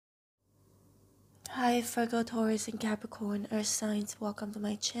Hi Virgo, Taurus, and Capricorn Earth signs. Welcome to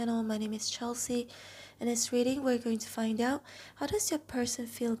my channel. My name is Chelsea. In this reading, we're going to find out how does your person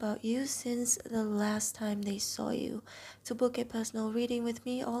feel about you since the last time they saw you. To book a personal reading with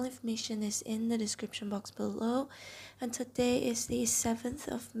me, all information is in the description box below. And today is the 7th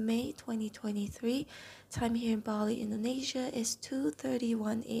of May 2023. Time here in Bali, Indonesia is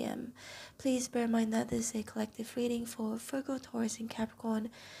 2:31 a.m. Please bear in mind that this is a collective reading for Virgo, Taurus, and Capricorn.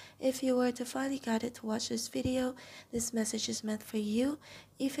 If you were divinely guided to watch this video, this message is meant for you,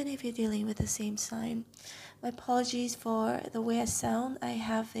 even if you're dealing with the same sign. My apologies for the way I sound. I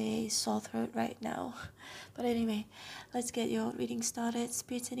have a sore throat right now. But anyway, let's get your reading started.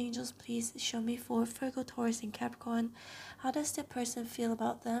 Spirits and angels, please show me for Virgo, Taurus, and Capricorn. How does the person feel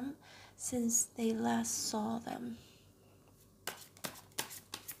about them since they last saw them?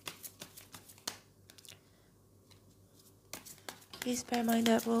 Please bear in mind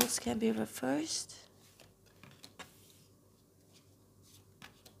that roles can be reversed.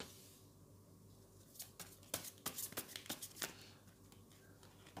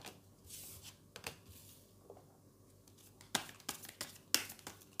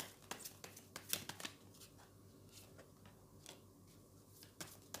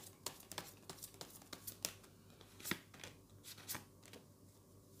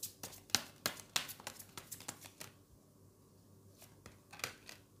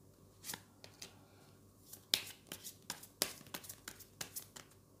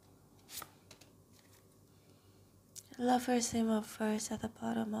 Lovers in reverse at the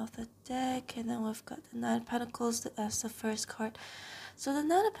bottom of the deck, and then we've got the Nine of Pentacles as the first card. So the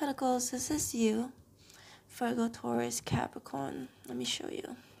Nine of Pentacles, this is you, Virgo, Taurus, Capricorn. Let me show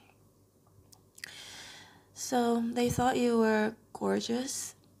you. So they thought you were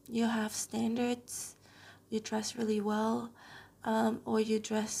gorgeous, you have standards, you dress really well, or you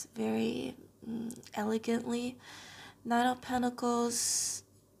dress very elegantly. Nine of Pentacles,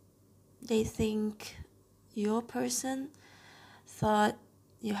 they think your person thought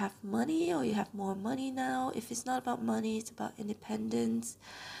you have money or you have more money now. If it's not about money, it's about independence.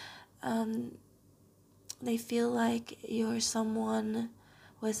 They feel like you're someone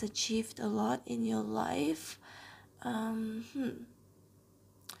who has achieved a lot in your life. But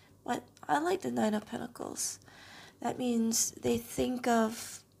I like the Nine of Pentacles. That means they think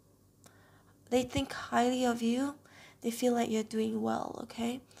highly of you. They feel like you're doing well,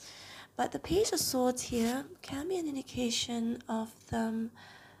 okay? But the Page of Swords here can be an indication of them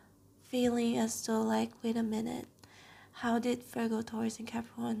feeling as though like, wait a minute, how did Virgo, Taurus, and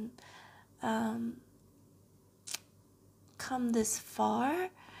Capricorn come this far?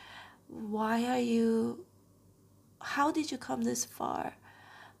 How did you come this far?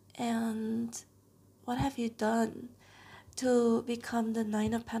 And what have you done to become the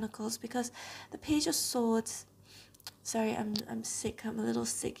Nine of Pentacles? Because the Page of Swords, sorry, I'm sick, I'm a little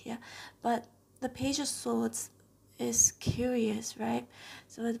sick here, but the Page of Swords is curious, right?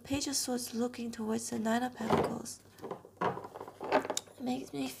 So the Page of Swords looking towards the Nine of Pentacles, it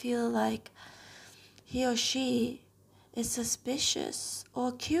makes me feel like he or she is suspicious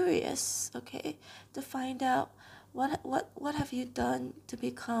or curious, okay, to find out what have you done to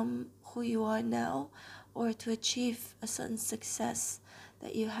become who you are now, or to achieve a certain success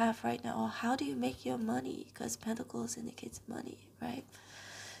that you have right now, or how do you make your money, because Pentacles indicates money, right?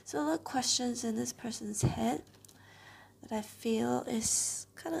 So a lot of questions in this person's head that I feel is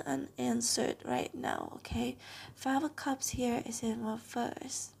kind of unanswered right now, okay? Five of Cups here is in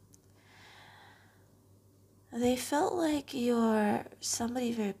reverse. They felt like you're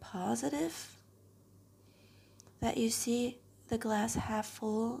somebody very positive, that you see the glass half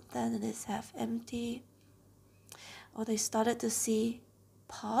full than it is half empty, or they started to see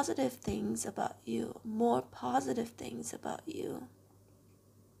positive things about you, more positive things about you.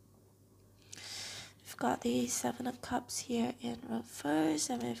 We've got the Seven of Cups here in reverse,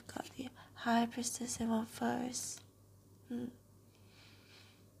 and we've got the High Priestess in reverse.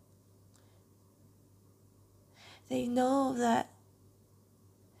 They know that,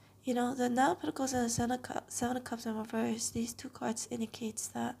 you know, the Nine of Pentacles and the Seven of Cups in reverse, these two cards indicates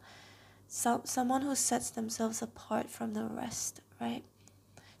that someone who sets themselves apart from the rest, right?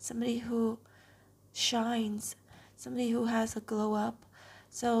 Somebody who shines, somebody who has a glow up.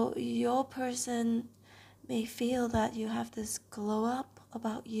 So your person may feel that you have this glow up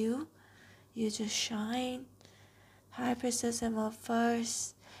about you. You just shine. High Priestess in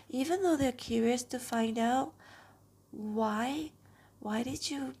reverse. Even though they're curious to find out why did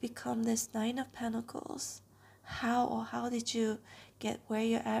you become this Nine of Pentacles? How did you get where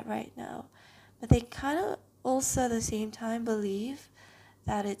you're at right now? But they kind of also at the same time believe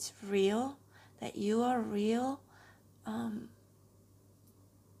that it's real, that you are real.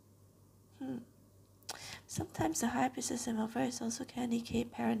 Sometimes the high priestess in reverse also can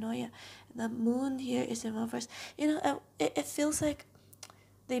indicate paranoia. And the moon here is in reverse. It feels like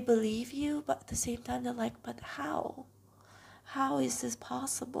they believe you, but at the same time they're like, but how? How is this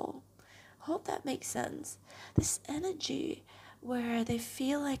possible? Hope that makes sense. This energy where they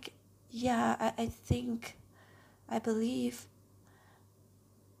feel like, yeah, I believe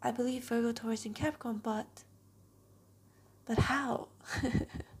Virgo, Taurus, and Capricorn, but how?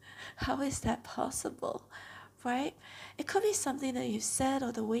 How is that possible? Right? It could be something that you said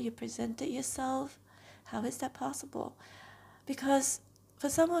or the way you presented yourself. How is that possible? Because for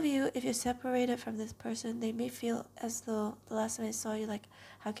some of you, if you're separated from this person, they may feel as though the last time I saw you, like,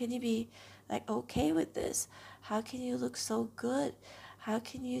 how can you be like okay with this? How can you look so good? How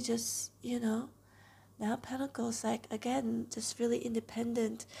can you just, now Pentacles, like, again, just really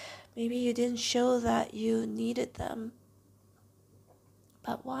independent. Maybe you didn't show that you needed them,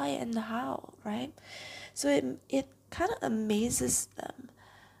 but why and how, right? So it kind of amazes them.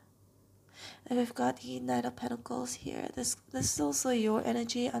 And we've got the Knight of Pentacles here. This is also your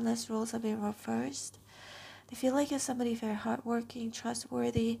energy, unless roles have been reversed. They feel like you're somebody very hardworking,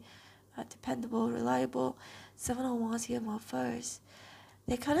 trustworthy, dependable, reliable. Seven of Wands here in reverse.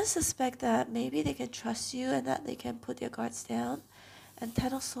 They kind of suspect that maybe they can trust you and that they can put their guards down. And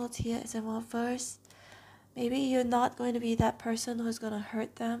Ten of Swords here is in reverse. Maybe you're not going to be that person who's going to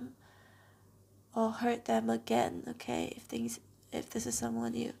hurt them or hurt them again, okay? If this is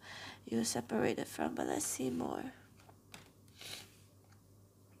someone you're separated from. But let's see more.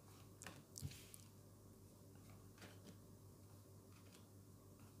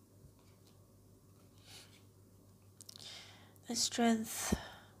 The Strength.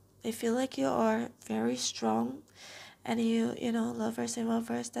 They feel like you are very strong, and Lovers in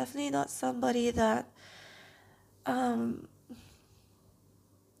reverse, definitely not somebody that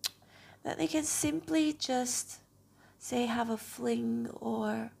that they can simply just say have a fling,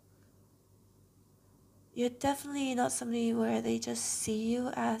 or you're definitely not somebody where they just see you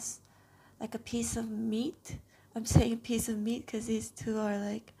as like a piece of meat. I'm saying piece of meat because these two are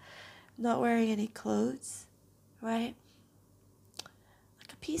like not wearing any clothes, right?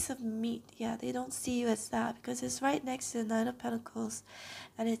 Like a piece of meat. Yeah, they don't see you as that because it's right next to the Nine of Pentacles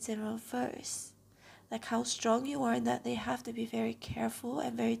and it's in reverse. Like how strong you are, and that they have to be very careful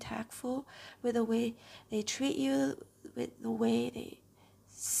and very tactful with the way they treat you, with the way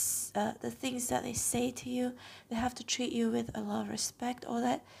the things that they say to you. They have to treat you with a lot of respect, or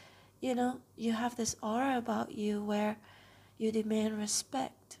that you have this aura about you where you demand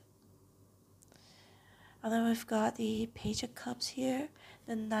respect. And then we've got the Page of Cups here,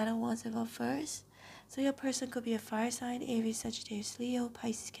 the Knight of Wands in reverse. So your person could be a fire sign: Aries, Sagittarius, Leo,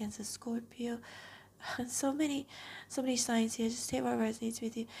 Pisces, Cancer, Scorpio. so many signs here. Just take what resonates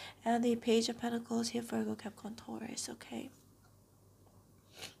with you. And the Page of Pentacles here, Virgo, Capricorn, Taurus. Okay.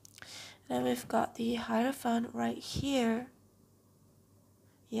 And then we've got the Hierophant right here.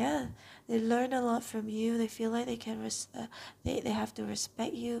 Yeah, they learn a lot from you. They feel like they can they have to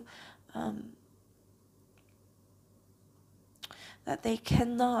respect you. That they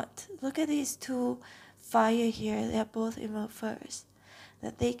cannot. Look at these two fire here. They are both in reverse.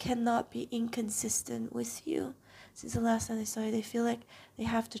 That they cannot be inconsistent with you. Since the last time they saw you, they feel like they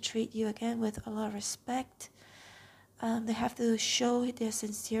have to treat you again with a lot of respect. They have to show their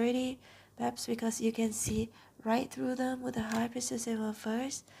sincerity, perhaps because you can see right through them with the High Priestess in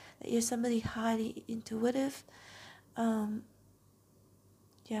reverse, that you're somebody highly intuitive. Yep,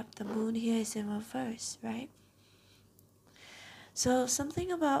 the Moon here is in reverse, right? So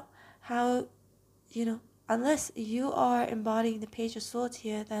something about how, unless you are embodying the Page of Swords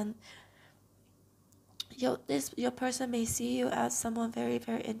here, then your person may see you as someone very,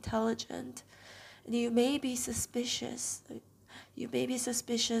 very intelligent, and you may be suspicious. You may be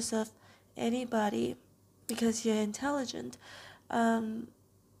suspicious of anybody because you're intelligent, and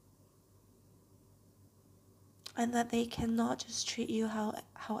that they cannot just treat you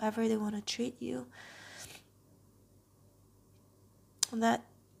however they want to treat you. And that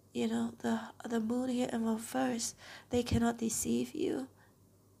the Moon here in reverse, they cannot deceive you.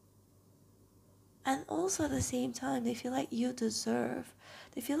 And also at the same time, they feel like you deserve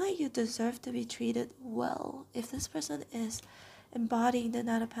to be treated well. If this person is embodying the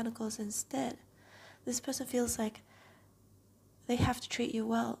Nine of Pentacles instead, this person feels like they have to treat you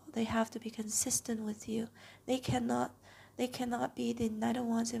well. They have to be consistent with you. They cannot be the Knight of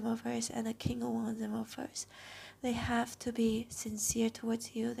Wands in reverse and the King of Wands in reverse. They have to be sincere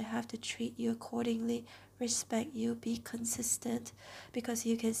towards you. They have to treat you accordingly, respect you, be consistent, because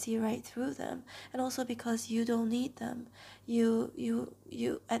you can see right through them, and also because you don't need them. You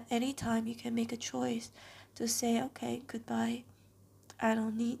at any time you can make a choice to say, okay, goodbye, I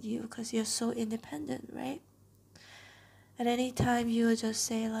don't need you, because you're so independent, right? At any time you will just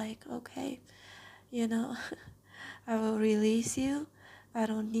say like, okay, you know, I will release you, I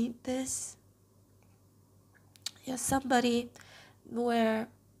don't need this. You're somebody where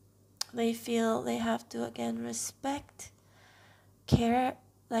they feel they have to again respect, care,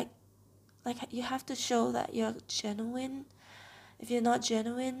 like you have to show that you're genuine. If you're not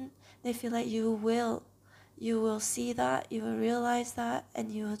genuine, they feel like you will see that, you will realize that,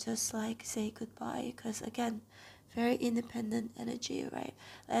 and you will just like say goodbye, because again, very independent energy, right?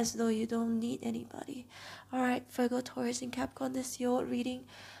 As though you don't need anybody. Alright, Virgo, Taurus, and Capricorn, this is your reading.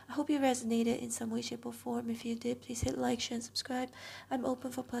 I hope you resonated in some way, shape, or form. If you did, please hit like, share, and subscribe. I'm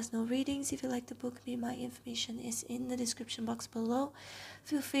open for personal readings. If you'd like to book me, my information is in the description box below.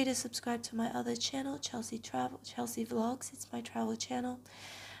 Feel free to subscribe to my other channel, Chelsea Vlogs. It's my travel channel.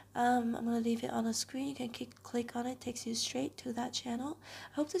 I'm gonna leave it on the screen. You can click on it, takes you straight to that channel.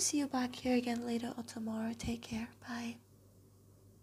 I hope to see you back here again later or tomorrow. Take care. Bye.